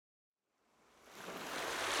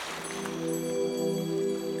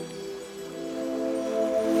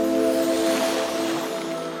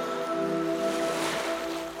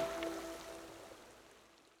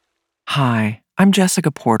Hi, I'm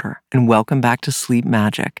Jessica Porter, and welcome back to Sleep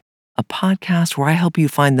Magic, a podcast where I help you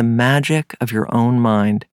find the magic of your own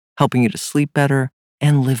mind, helping you to sleep better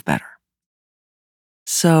and live better.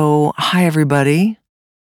 So, hi, everybody.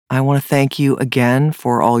 I want to thank you again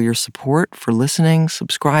for all your support, for listening,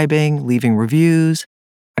 subscribing, leaving reviews.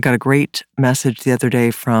 I got a great message the other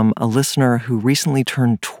day from a listener who recently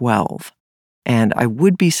turned 12. And I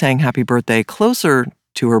would be saying happy birthday closer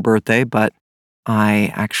to her birthday, but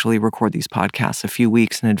I actually record these podcasts a few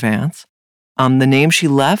weeks in advance. The name she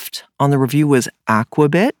left on the review was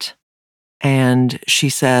Aquabit, and she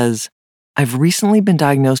says, I've recently been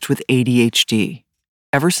diagnosed with ADHD.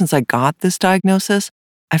 Ever since I got this diagnosis,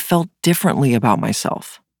 I felt differently about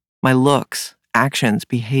myself, my looks, actions,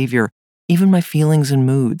 behavior, even my feelings and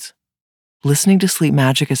moods. Listening to Sleep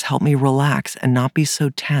Magic has helped me relax and not be so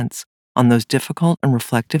tense on those difficult and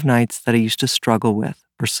reflective nights that I used to struggle with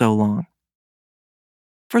for so long.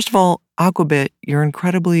 First of all, Aquabit, you're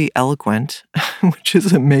incredibly eloquent, which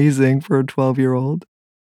is amazing for a 12-year-old.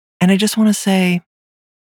 And I just want to say,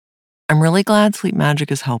 I'm really glad Sleep Magic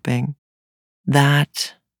is helping.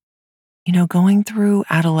 That, going through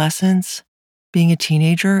adolescence, being a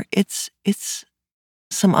teenager, it's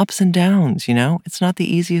some ups and downs, It's not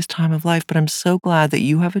the easiest time of life, but I'm so glad that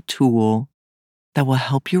you have a tool that will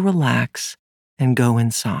help you relax and go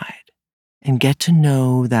inside and get to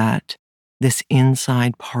know that this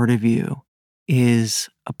inside part of you is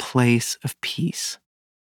a place of peace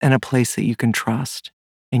and a place that you can trust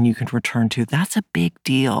and you can return to. That's a big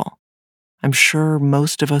deal. I'm sure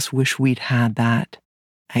most of us wish we'd had that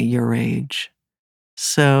at your age.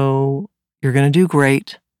 So you're going to do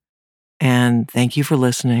great. And thank you for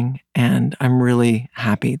listening. And I'm really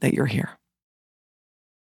happy that you're here.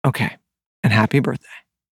 Okay. And happy birthday.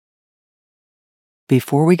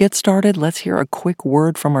 Before we get started, let's hear a quick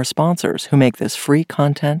word from our sponsors who make this free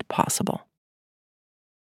content possible.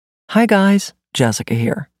 Hi guys, Jessica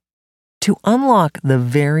here. To unlock the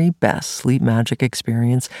very best Sleep Magic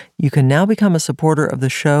experience, you can now become a supporter of the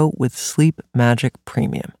show with Sleep Magic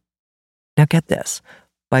Premium. Now get this,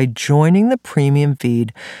 by joining the premium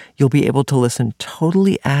feed, you'll be able to listen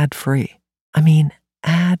totally ad-free.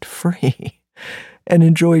 Ad-free. And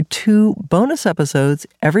enjoy 2 bonus episodes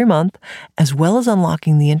every month, as well as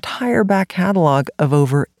unlocking the entire back catalog of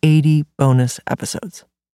over 80 bonus episodes.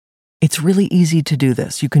 It's really easy to do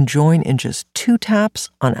this. You can join in just 2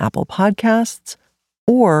 taps on Apple Podcasts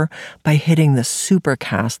or by hitting the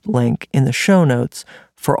Supercast link in the show notes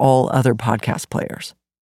for all other podcast players.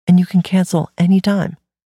 And you can cancel anytime.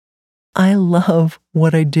 I love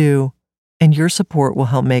what I do, and your support will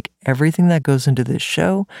help make everything that goes into this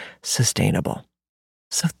show sustainable.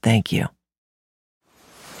 So thank you.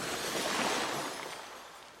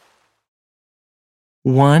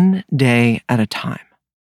 One day at a time.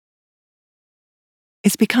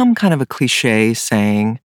 It's become kind of a cliche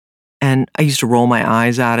saying, and I used to roll my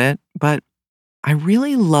eyes at it, but I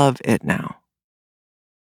really love it now.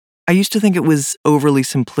 I used to think it was overly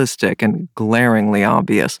simplistic and glaringly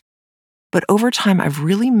obvious, but over time I've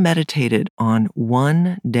really meditated on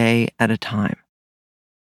one day at a time.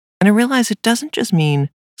 And I realize it doesn't just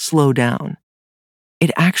mean slow down.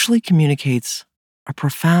 It actually communicates a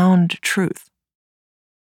profound truth.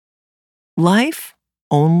 Life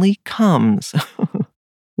only comes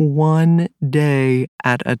one day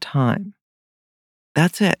at a time.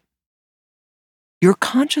 That's it. Your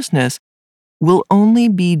consciousness will only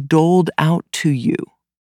be doled out to you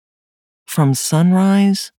from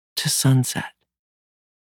sunrise to sunset.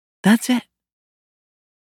 That's it.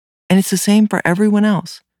 And it's the same for everyone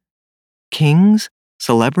else. Kings,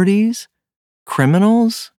 celebrities,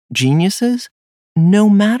 criminals, geniuses, no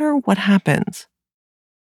matter what happens,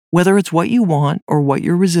 whether it's what you want or what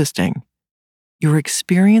you're resisting, your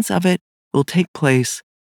experience of it will take place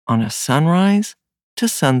on a sunrise to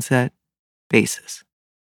sunset basis.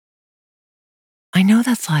 I know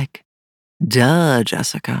that's like, duh,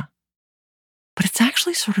 Jessica, but it's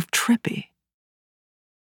actually sort of trippy.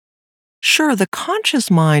 Sure, the conscious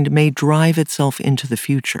mind may drive itself into the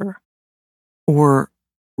future or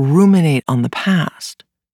ruminate on the past,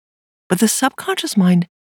 but the subconscious mind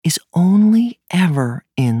is only ever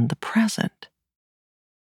in the present,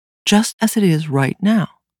 just as it is right now,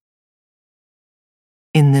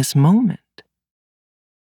 in this moment,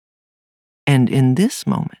 and in this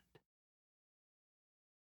moment.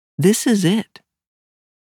 This is it.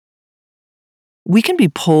 We can be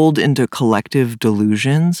pulled into collective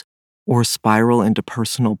delusions or spiral into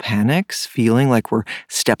personal panics, feeling like we're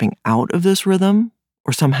stepping out of this rhythm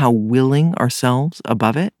or somehow willing ourselves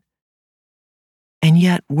above it. And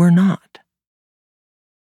yet we're not.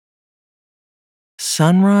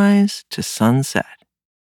 sunrise to sunset.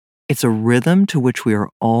 It's a rhythm to which we are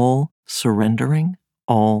all surrendering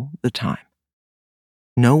all the time.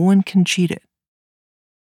 No one can cheat it.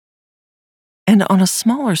 And on a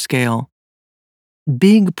smaller scale,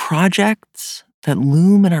 big projects that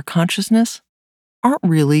loom in our consciousness aren't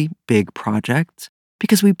really big projects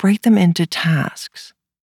because we break them into tasks.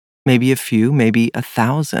 Maybe a few, maybe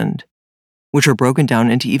 1,000, which are broken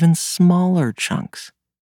down into even smaller chunks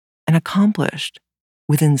and accomplished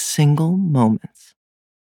within single moments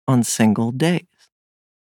on single days.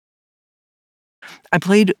 I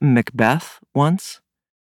played Macbeth once.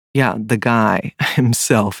 Yeah, the guy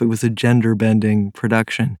himself. It was a gender-bending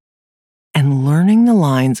production. And learning the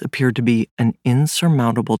lines appeared to be an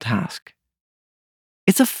insurmountable task.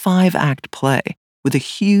 It's a 5-act play with a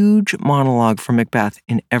huge monologue from Macbeth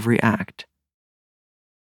in every act.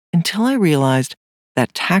 Until I realized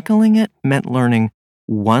that tackling it meant learning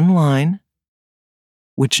one line,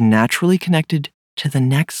 which naturally connected to the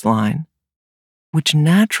next line, which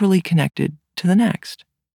naturally connected to the next.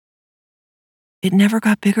 It never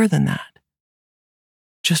got bigger than that.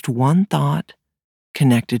 Just one thought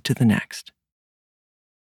connected to the next.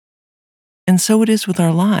 And so it is with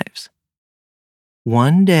our lives.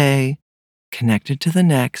 One day connected to the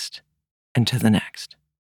next and to the next.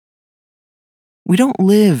 We don't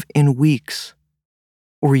live in weeks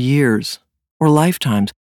or years or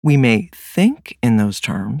lifetimes. We may think in those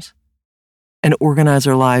terms and organize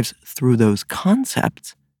our lives through those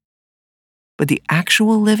concepts, but the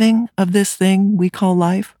actual living of this thing we call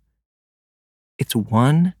life, it's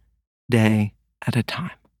one day at a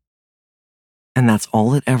time. And that's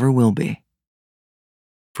all it ever will be.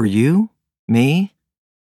 For you, me,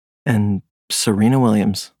 and Serena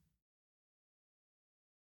Williams.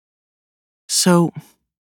 So,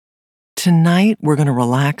 tonight we're going to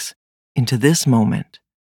relax into this moment,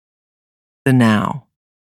 the now,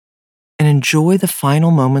 and enjoy the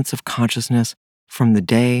final moments of consciousness from the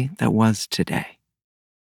day that was today.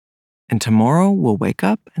 And tomorrow we'll wake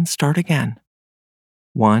up and start again,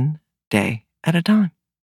 one day at a time.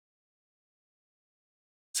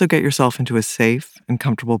 So get yourself into a safe and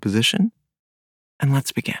comfortable position, and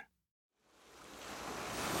let's begin.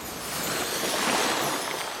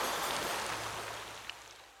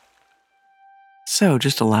 So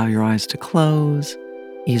just allow your eyes to close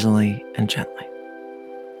easily and gently.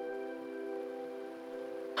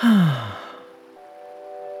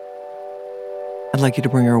 I'd like you to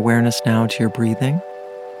bring your awareness now to your breathing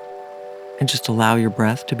and just allow your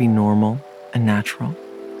breath to be normal and natural.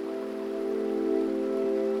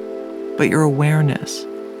 But your awareness,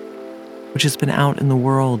 which has been out in the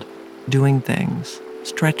world doing things,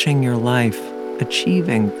 stretching your life,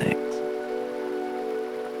 achieving things,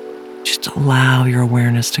 just allow your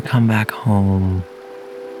awareness to come back home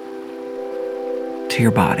to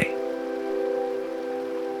your body.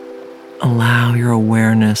 Allow your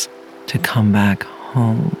awareness to come back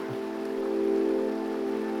home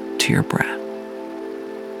to your breath.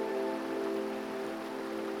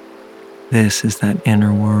 This is that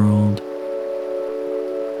inner world,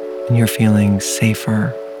 and you're feeling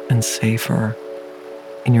safer and safer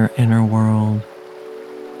in your inner world.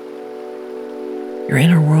 Your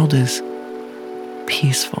inner world is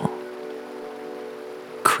peaceful,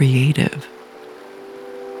 creative,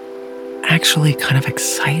 actually kind of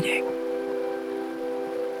exciting.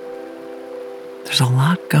 There's a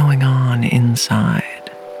lot going on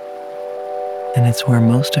inside, and it's where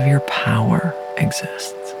most of your power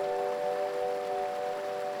exists.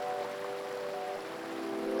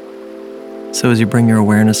 So as you bring your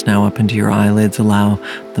awareness now up into your eyelids, allow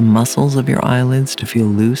the muscles of your eyelids to feel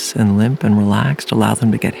loose and limp and relaxed. Allow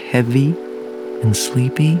them to get heavy and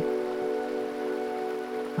sleepy,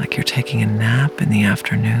 like you're taking a nap in the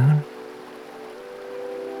afternoon.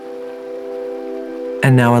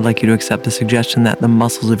 And now I'd like you to accept the suggestion that the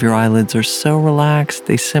muscles of your eyelids are so relaxed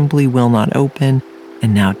they simply will not open.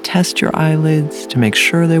 And now test your eyelids to make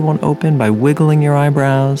sure they won't open by wiggling your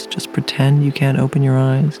eyebrows. Just pretend you can't open your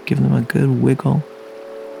eyes. Give them a good wiggle.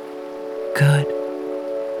 Good.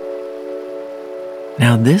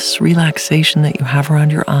 Now this relaxation that you have around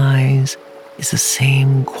your eyes is the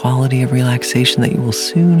same quality of relaxation that you will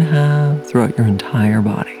soon have throughout your entire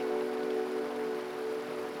body.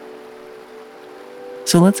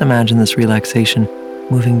 So let's imagine this relaxation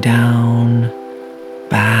moving down,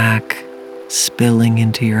 back, spilling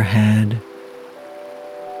into your head.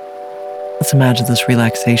 Let's imagine this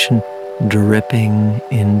relaxation dripping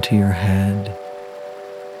into your head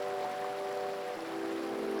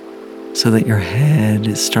so that your head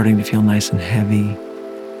is starting to feel nice and heavy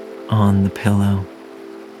on the pillow.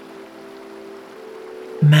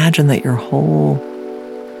 Imagine that your whole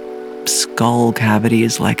skull cavity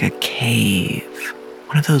is like a cave.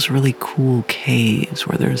 One of those really cool caves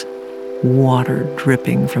where there's water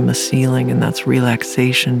dripping from the ceiling, and that's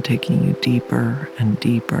relaxation taking you deeper and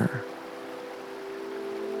deeper.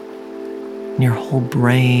 And your whole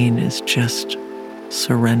brain is just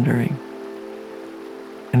surrendering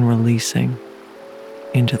and releasing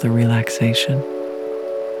into the relaxation.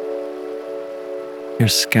 Your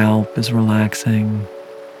scalp is relaxing,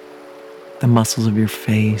 the muscles of your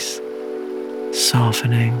face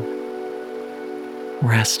softening,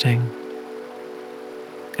 resting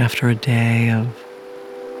after a day of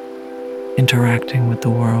interacting with the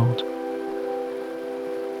world.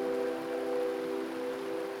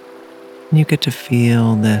 And you get to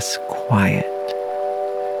feel this quiet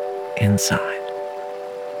inside.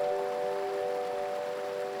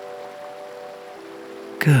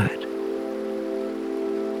 Good.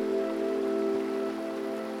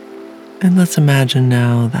 And let's imagine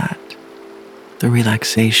now that the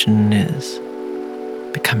relaxation is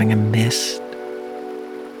becoming a mist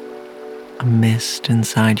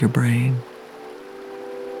inside your brain,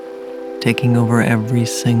 taking over every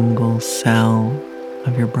single cell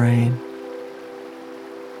of your brain.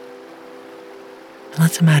 And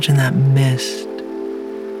let's imagine that mist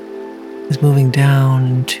is moving down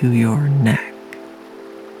into your neck.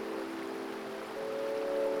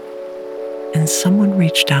 And someone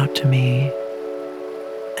reached out to me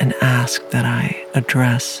and asked that I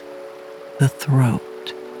address the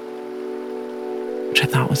throat, which I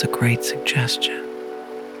thought was a great suggestion.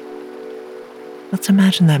 Let's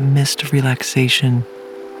imagine that mist of relaxation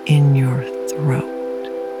in your throat.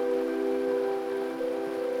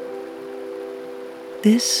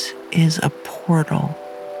 This is a portal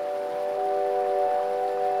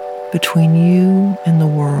between you and the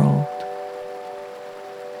world.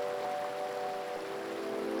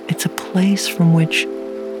 It's a place from which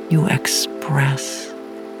you express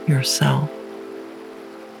yourself,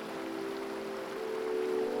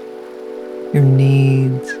 your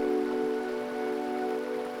needs,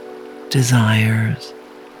 desires,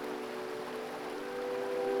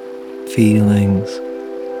 feelings.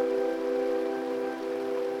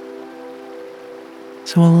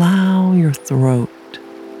 So allow your throat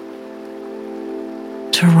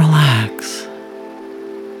to relax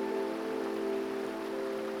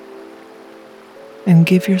and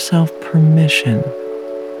give yourself permission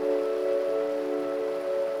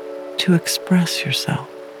to express yourself.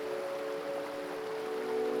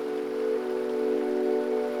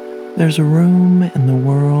 There's room in the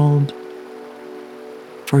world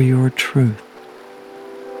for your truth.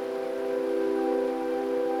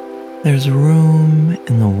 There's room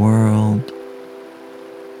in the world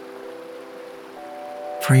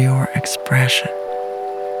for your expression.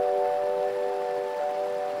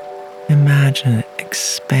 Imagine it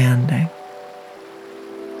expanding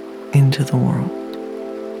into the world.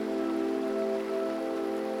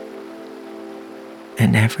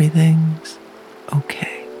 And everything's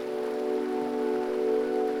okay.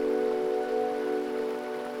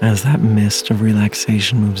 As that mist of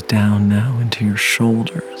relaxation moves down now into your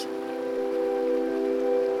shoulders,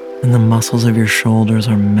 and the muscles of your shoulders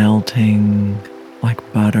are melting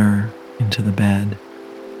like butter into the bed.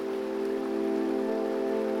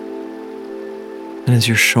 And as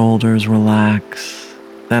your shoulders relax,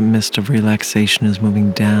 that mist of relaxation is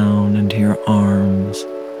moving down into your arms,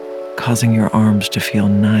 causing your arms to feel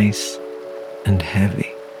nice and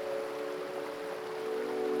heavy.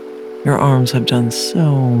 Your arms have done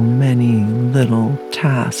so many little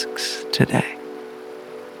tasks today.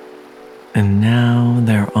 And now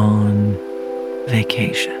they're on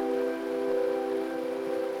vacation.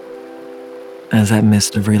 As that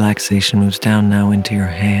mist of relaxation moves down now into your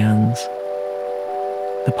hands,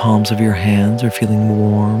 the palms of your hands are feeling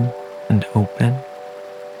warm and open.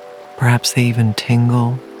 Perhaps they even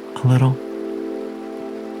tingle a little.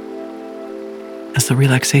 As the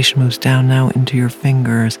relaxation moves down now into your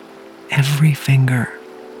fingers, every finger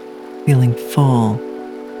feeling full,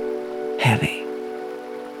 heavy,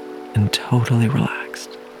 and totally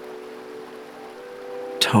relaxed.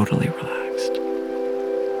 Totally relaxed.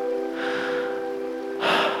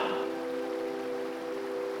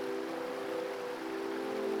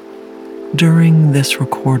 During this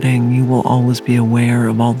recording, you will always be aware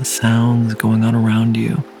of all the sounds going on around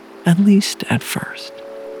you, at least at first.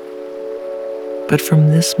 But from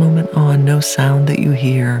this moment on, no sound that you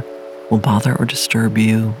hear will bother or disturb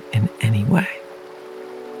you in any way.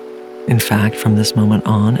 In fact, from this moment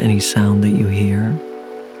on, any sound that you hear,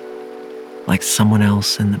 like someone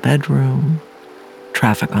else in the bedroom,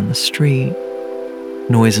 traffic on the street,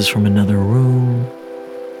 noises from another room,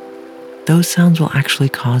 those sounds will actually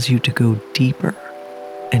cause you to go deeper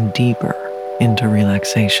and deeper into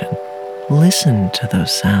relaxation. Listen to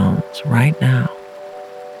those sounds right now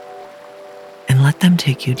and let them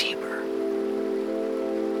take you deeper.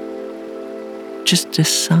 Just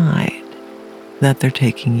decide that they're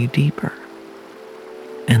taking you deeper,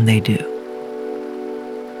 and they do.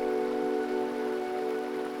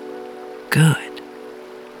 Good.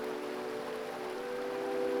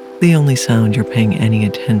 The only sound you're paying any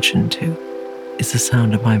attention to is the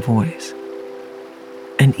sound of my voice.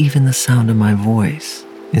 And even the sound of my voice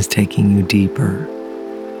is taking you deeper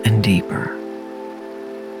and deeper,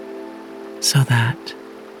 so that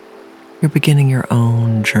you're beginning your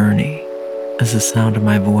own journey as the sound of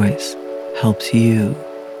my voice helps you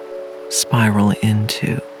spiral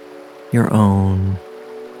into your own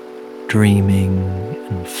dreaming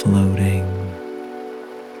and floating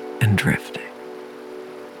and drifting.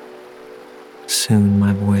 Soon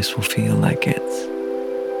my voice will feel like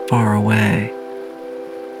it's far away,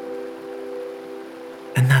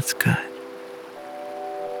 and that's good.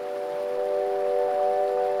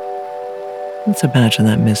 Let's imagine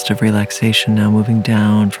that mist of relaxation now moving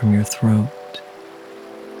down from your throat,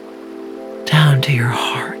 down to your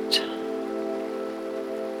heart.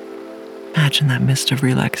 Imagine that mist of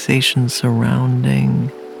relaxation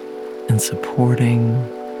surrounding and supporting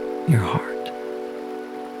your heart.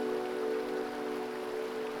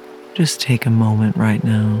 Just take a moment right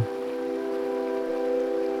now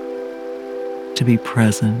to be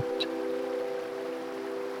present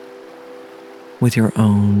with your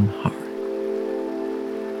own heart.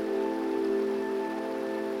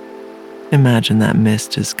 Imagine that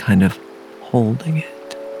mist is kind of holding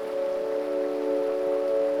it.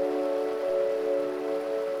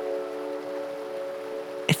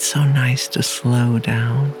 It's so nice to slow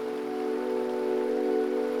down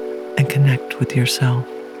and connect with yourself.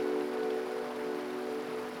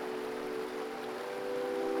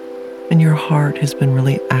 And your heart has been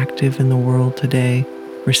really active in the world today,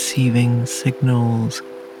 receiving signals,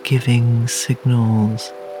 giving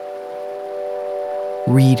signals,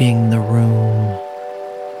 reading the room,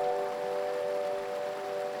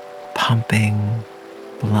 pumping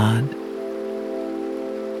blood.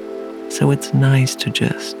 So it's nice to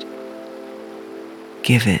just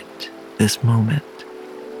give it this moment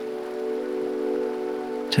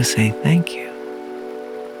to say thank you.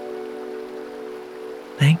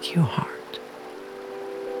 Thank you, heart.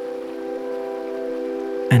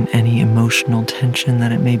 And any emotional tension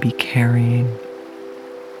that it may be carrying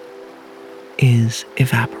is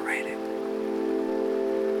evaporating.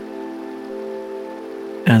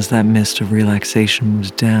 As that mist of relaxation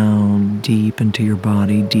moves down deep into your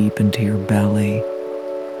body, deep into your belly,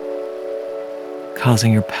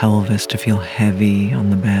 causing your pelvis to feel heavy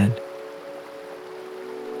on the bed.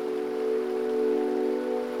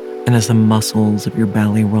 And as the muscles of your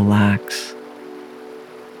belly relax,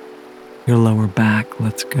 your lower back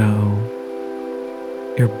lets go,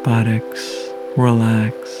 your buttocks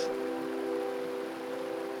relax,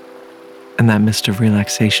 and that mist of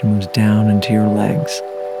relaxation moves down into your legs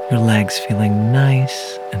feeling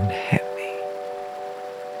nice and heavy,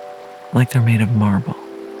 like they're made of marble.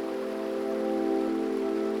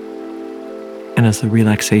 And as the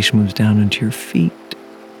relaxation moves down into your feet,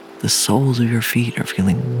 the soles of your feet are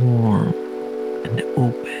feeling warm and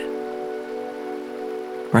open.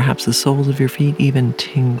 Perhaps the soles of your feet even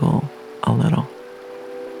tingle a little.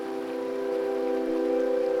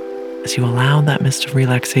 As you allow that mist of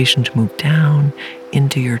relaxation to move down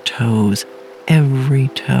into your toes, every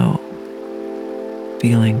toe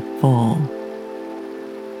feeling full,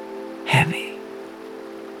 heavy,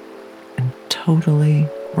 and totally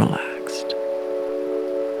relaxed.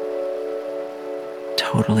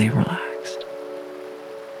 Totally relaxed.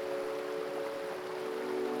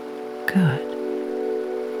 Good.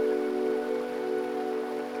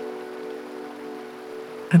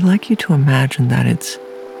 I'd like you to imagine that it's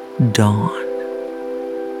dawn.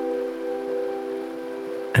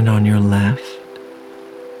 And on your left,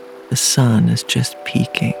 the sun is just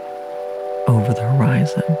peeking over the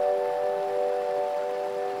horizon.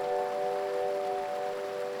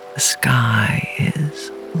 The sky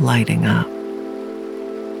is lighting up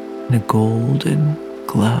in a golden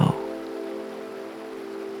glow.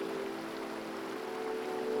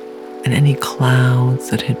 And any clouds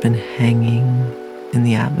that had been hanging in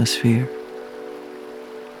the atmosphere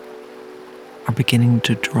are beginning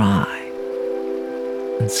to dry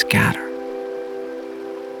and scatter.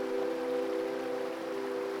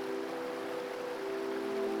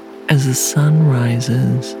 As the sun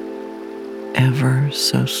rises ever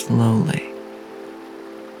so slowly,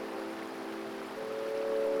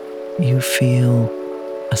 you feel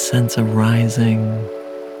a sense of rising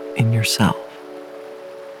in yourself,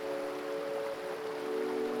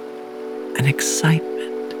 an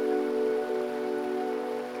excitement,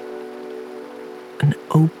 an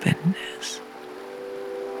openness,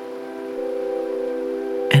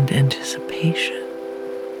 and anticipation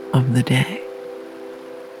of the day.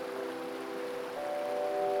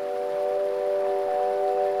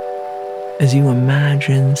 As you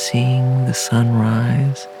imagine seeing the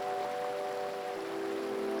sunrise,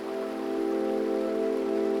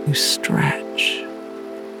 you stretch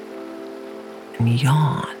and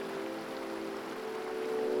yawn.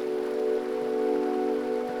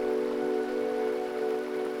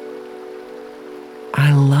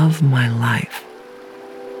 I love my life.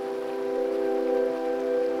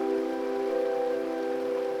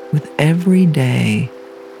 With every day,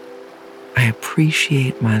 I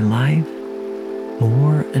appreciate my life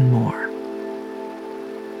more and more.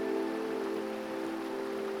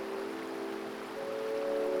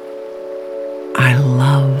 I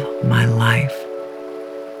love my life.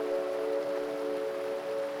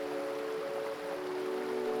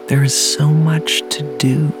 There is so much to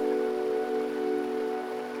do.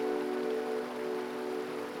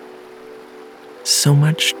 So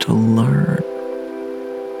much to learn.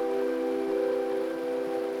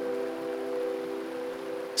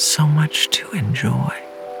 So much to enjoy.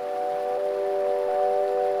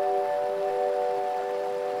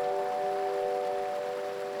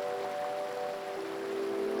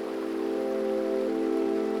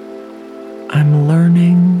 I'm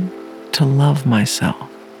learning to love myself.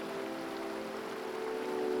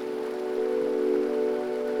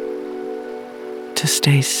 To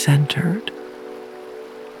stay centered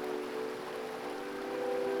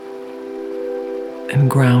and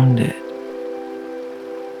grounded.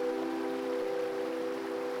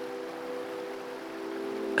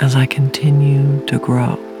 As I continue to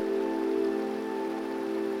grow.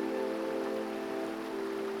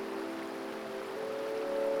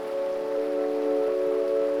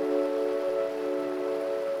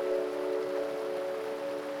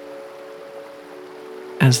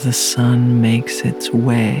 As the sun makes its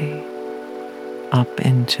way up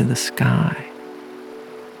into the sky,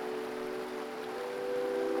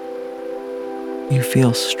 you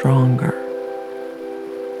feel stronger,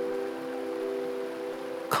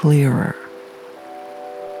 clearer,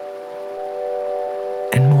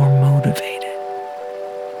 and more motivated.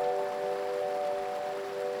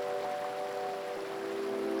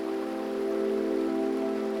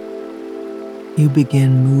 You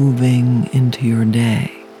begin moving into your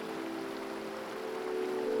day,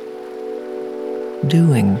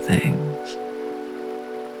 doing things,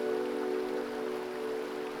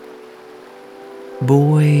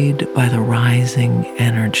 buoyed by the rising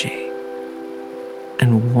energy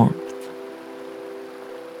and warmth.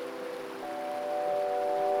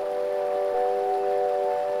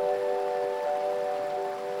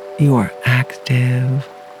 You are active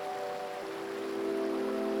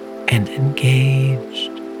and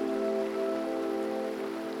engaged.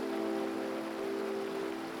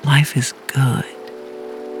 Life is good.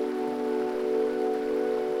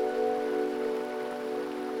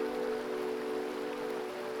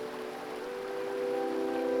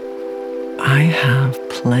 I have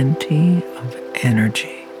plenty of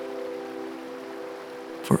energy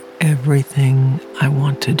for everything I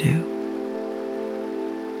want to do.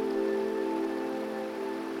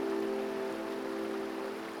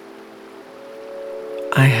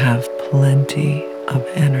 I have plenty of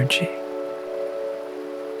energy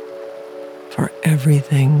for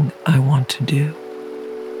everything I want to do.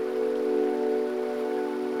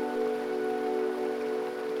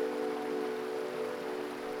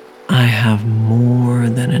 I have more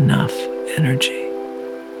than enough energy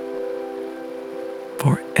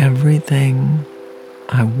for everything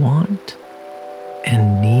I want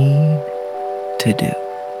and need to do.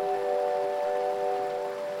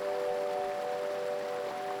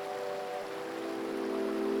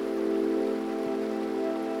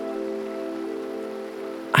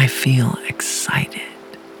 I feel excited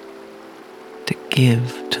to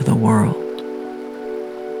give to the world.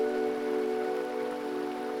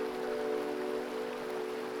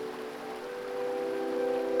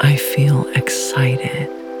 I feel excited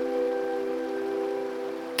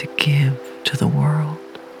to give to the world.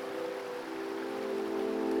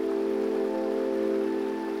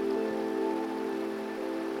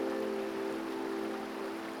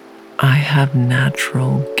 I have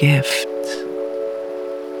natural gifts.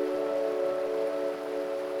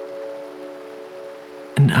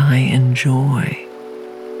 And I enjoy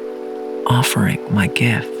offering my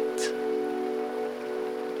gifts.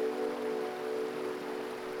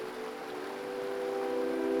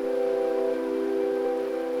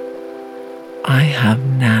 I have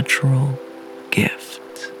natural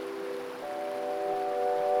gifts.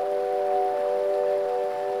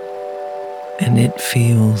 And it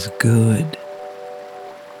feels good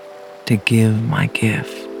to give my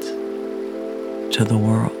gift to the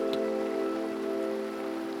world.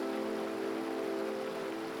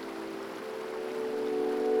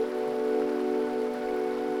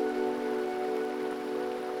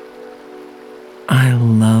 I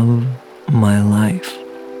love my life.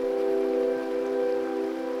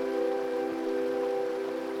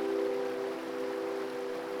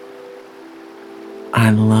 I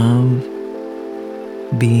love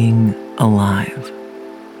being alive.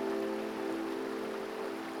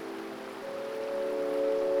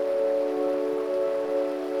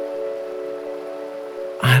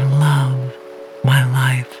 I love my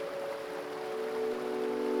life.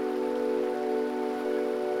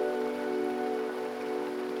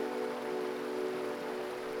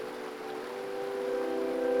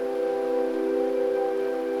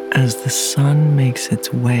 As the sun makes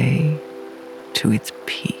its way to its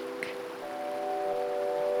peak,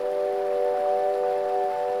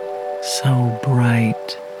 so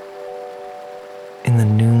bright in the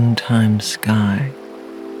noontime sky,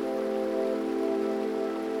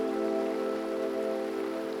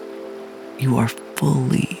 you are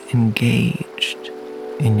fully engaged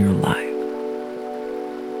in your life.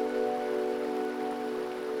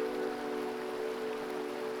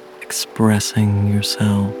 Expressing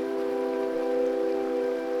yourself,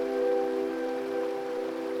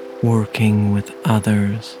 working with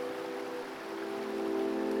others,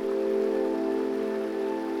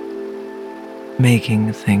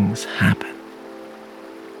 making things happen.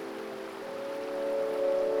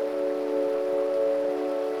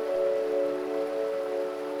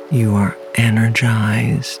 You are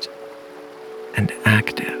energized and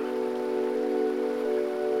active.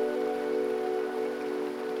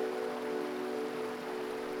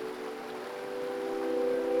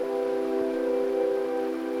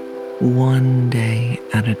 One day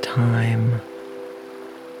at a time,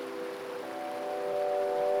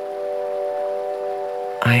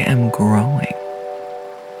 I am growing.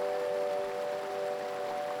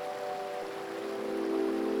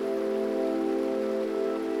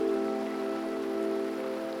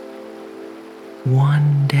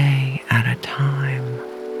 One day at a time,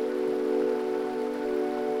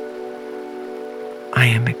 I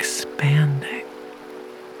am expanding.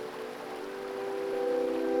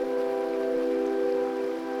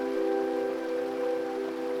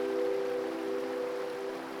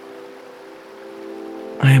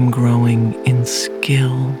 I am growing in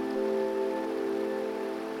skill,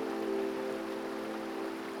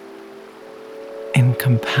 in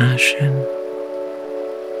compassion,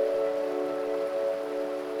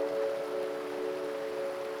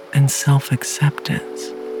 and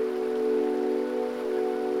self-acceptance.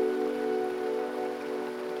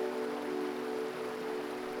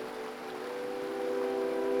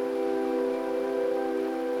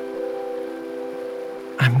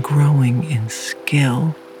 I'm growing in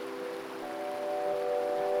skill,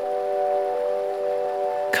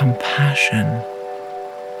 compassion,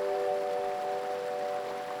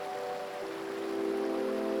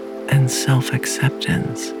 and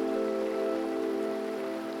self-acceptance.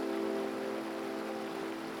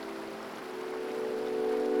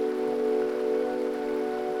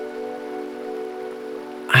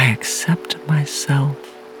 I accept myself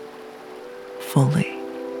fully.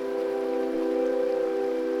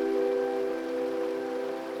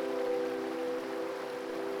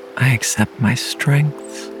 I accept my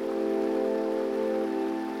strengths.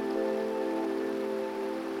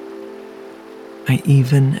 I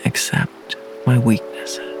even accept my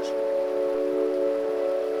weaknesses.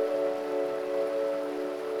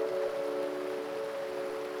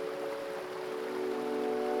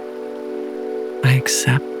 I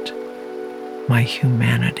accept my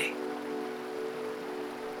humanity.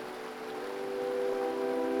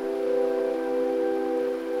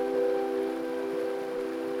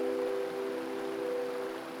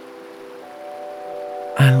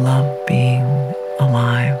 I love being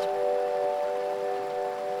alive.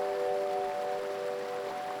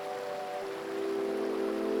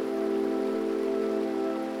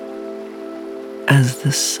 As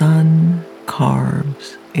the sun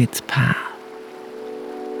carves its path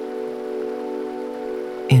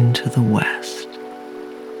into the west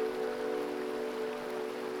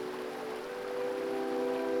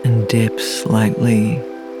and dips slightly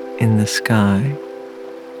in the sky,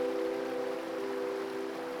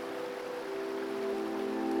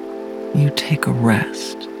 you take a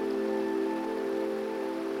rest.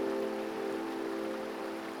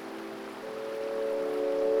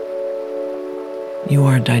 You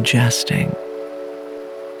are digesting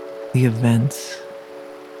the events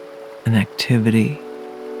and activity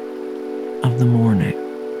of the morning.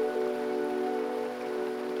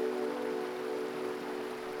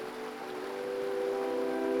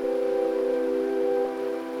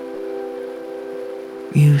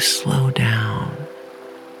 You slow down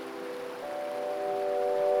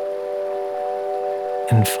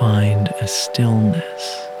and find a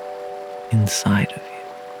stillness inside of you.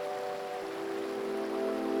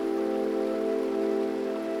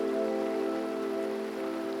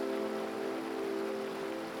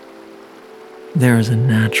 There is a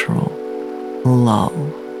natural lull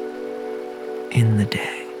in the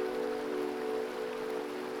day.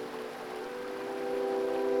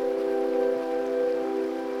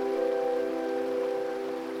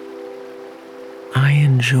 I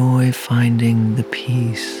enjoy finding the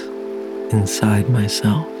peace inside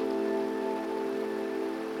myself.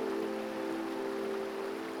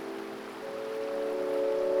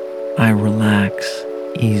 I relax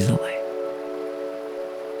easily.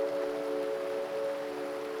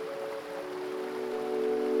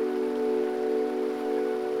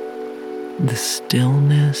 The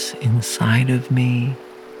stillness inside of me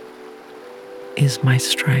is my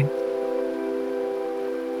strength.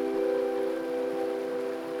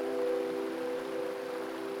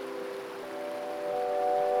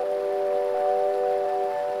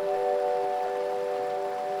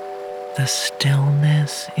 The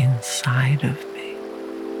stillness inside of me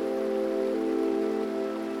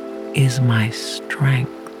is my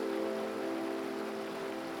strength.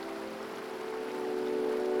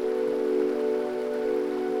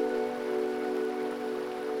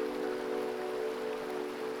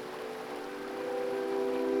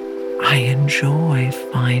 I enjoy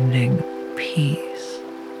finding peace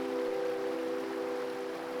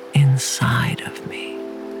inside of me.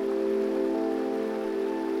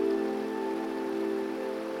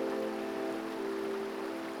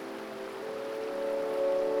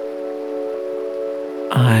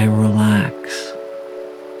 I relax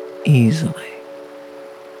easily.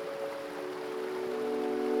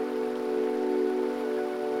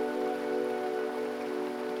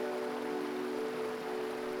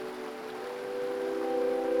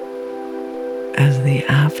 As the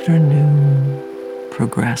afternoon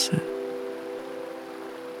progresses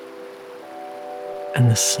and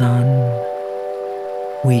the sun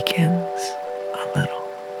weakens a little,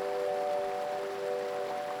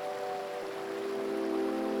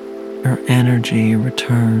 your energy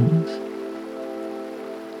returns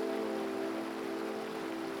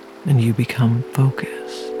and you become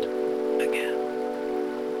focused again.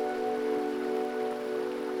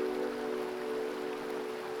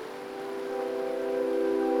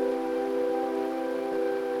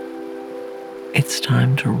 It's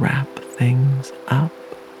time to wrap things up.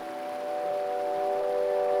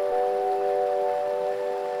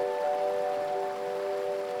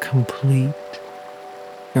 Complete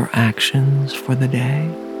your actions for the day.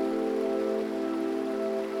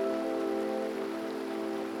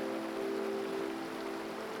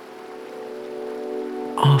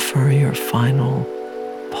 Offer your final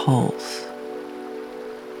pulse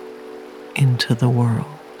into the world.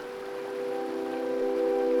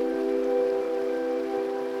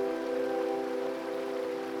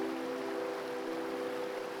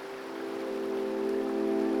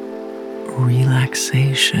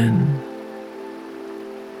 Relaxation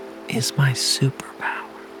is my superpower.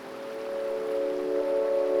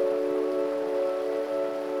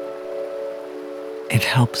 It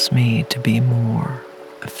helps me to be more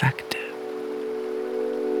effective.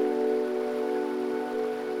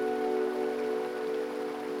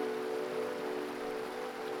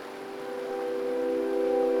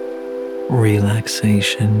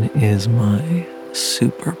 Relaxation is my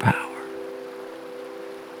superpower.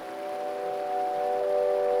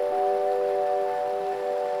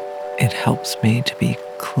 It helps me to be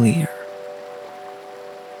clear,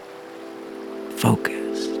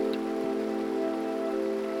 focused,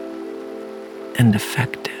 and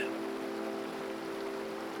effective.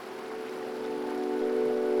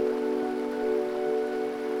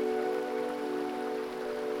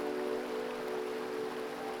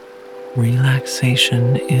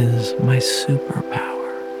 Relaxation is my superpower.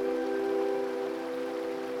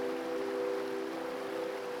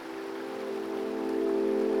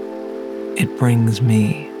 It brings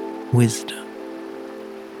me wisdom,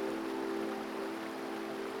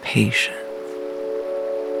 patience,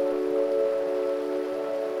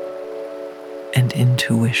 and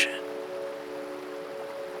intuition.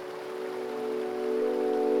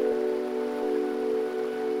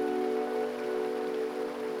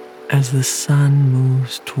 As the sun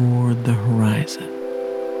moves toward the horizon,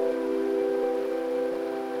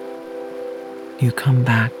 you come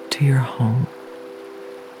back to your home.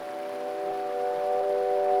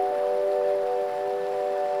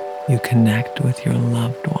 You connect with your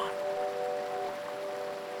loved one,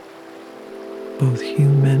 both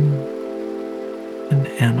human and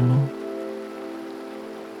animal.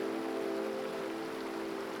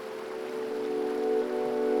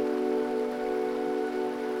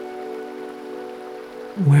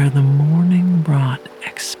 Where the morning brought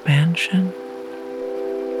expansion,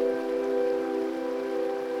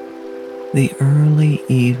 the early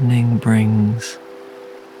evening brings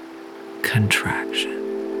contraction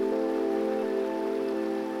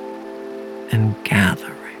and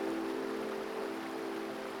gathering.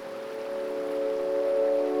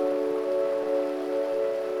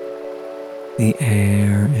 The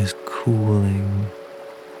air is cooling.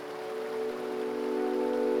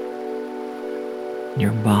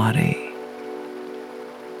 Your body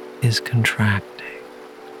is contracting.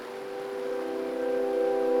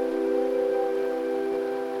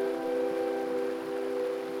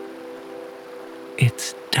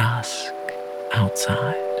 It's dusk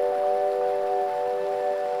outside.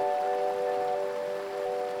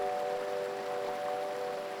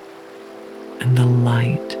 And the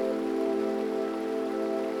light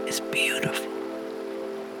is beautiful,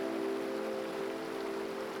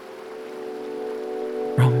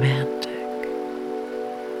 romantic,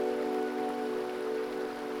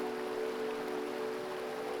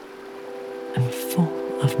 and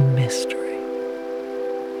full of mystery.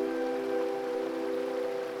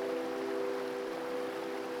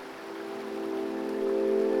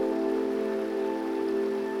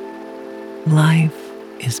 Life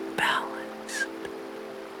is balanced.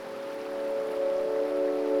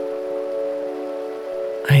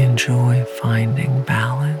 I enjoy finding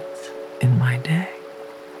balance in my day.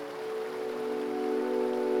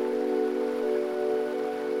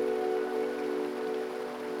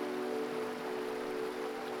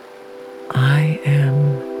 I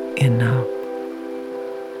am enough.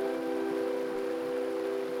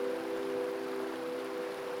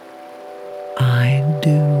 I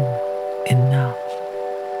do enough.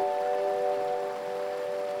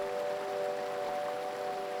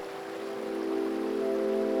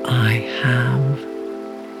 I have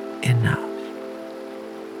enough.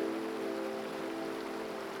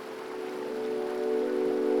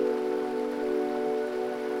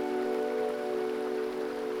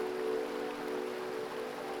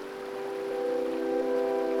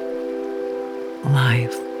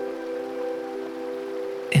 Life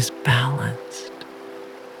is balanced.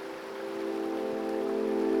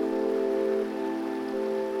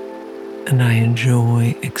 And I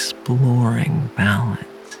enjoy exploring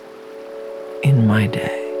balance in my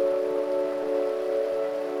day.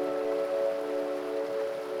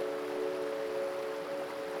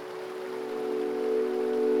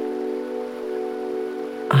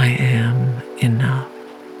 I am enough.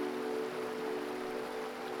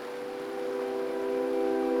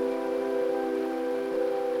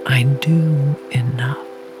 I do enough.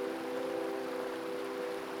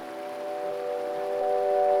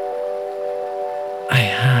 I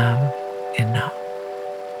have enough.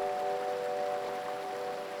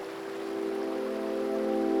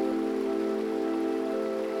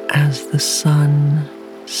 As the sun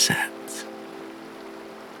sets,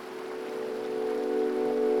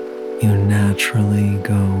 you naturally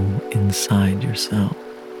go inside yourself.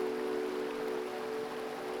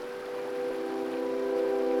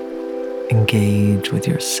 Engage with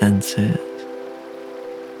your senses,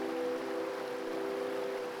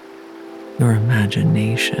 your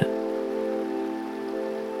imagination,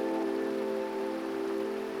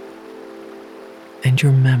 and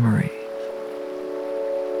your memories.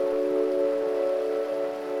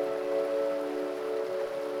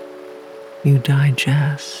 You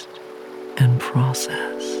digest and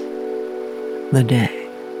process the day.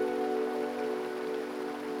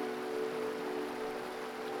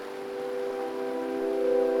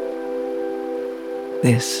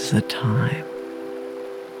 This is a time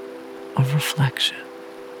of reflection.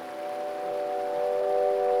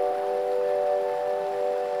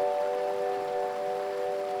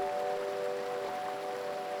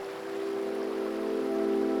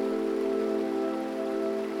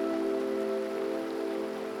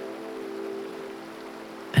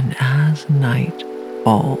 And as night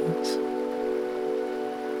falls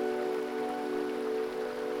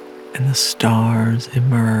and the stars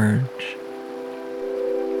emerge,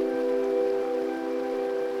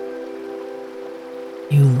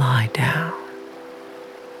 you lie down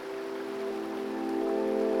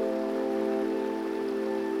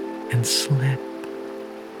and slip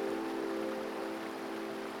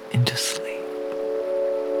into sleep.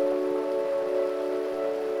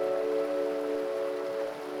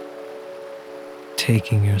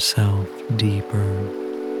 Taking yourself deeper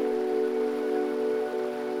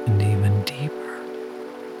and even deeper.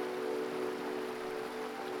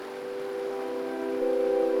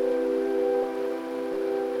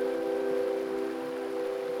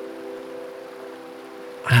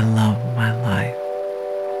 I love my life.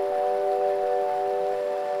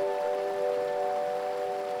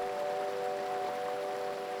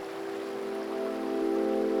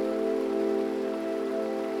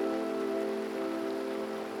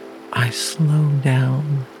 I slow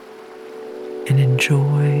down and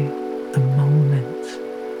enjoy the moments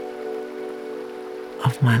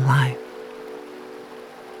of my life.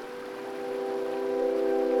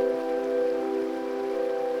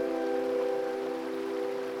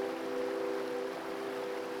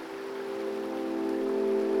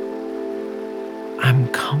 I'm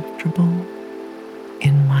comfortable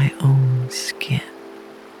in my own skin.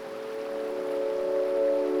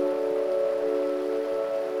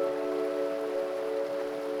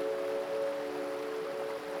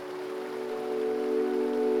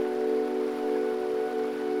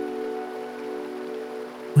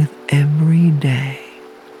 With every day,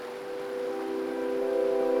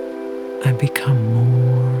 I become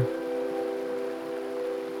more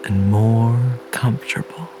and more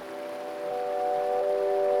comfortable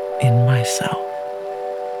in myself.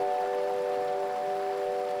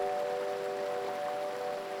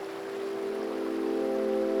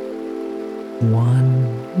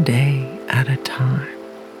 One day at a time,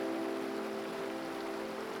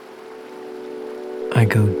 I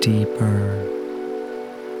go deeper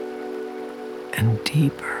and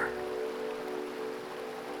deeper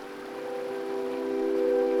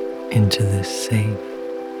into this safe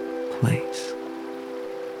place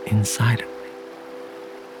inside of me.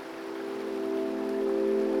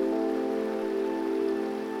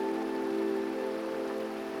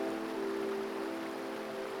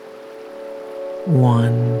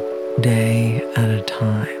 One day at a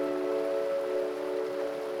time,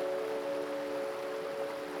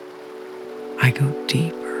 I go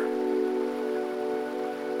deeper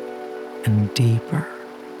and deeper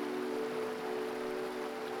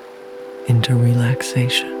into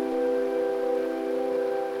relaxation.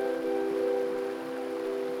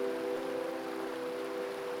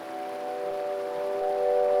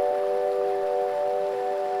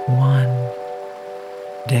 One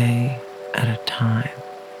day at a time,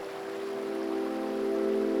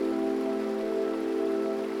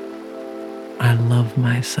 I love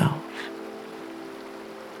myself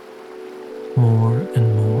more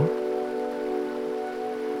and more.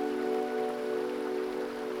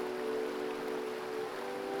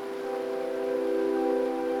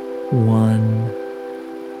 One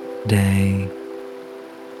day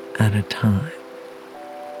at a time,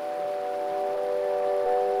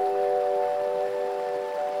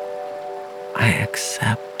 I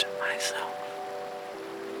accept myself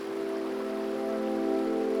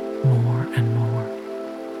more and more.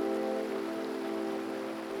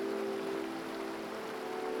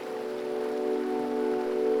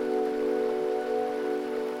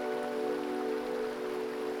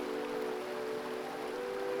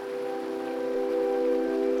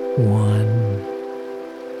 One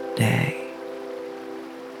day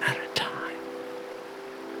at a time.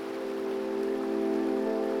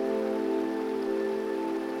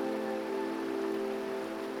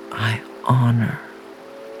 I honor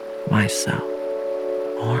myself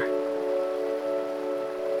more.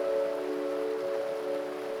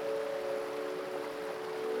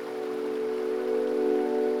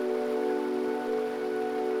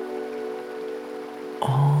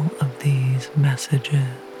 All of these messages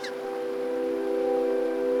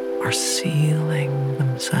are sealing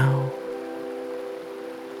themselves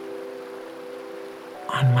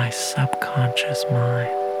on my subconscious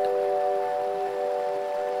mind.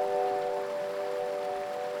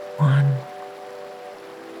 One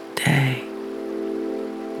day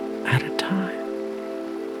at a time.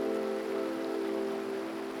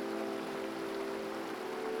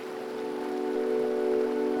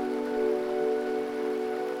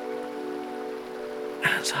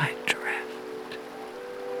 As I drift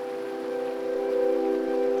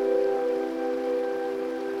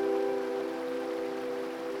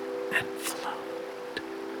and float.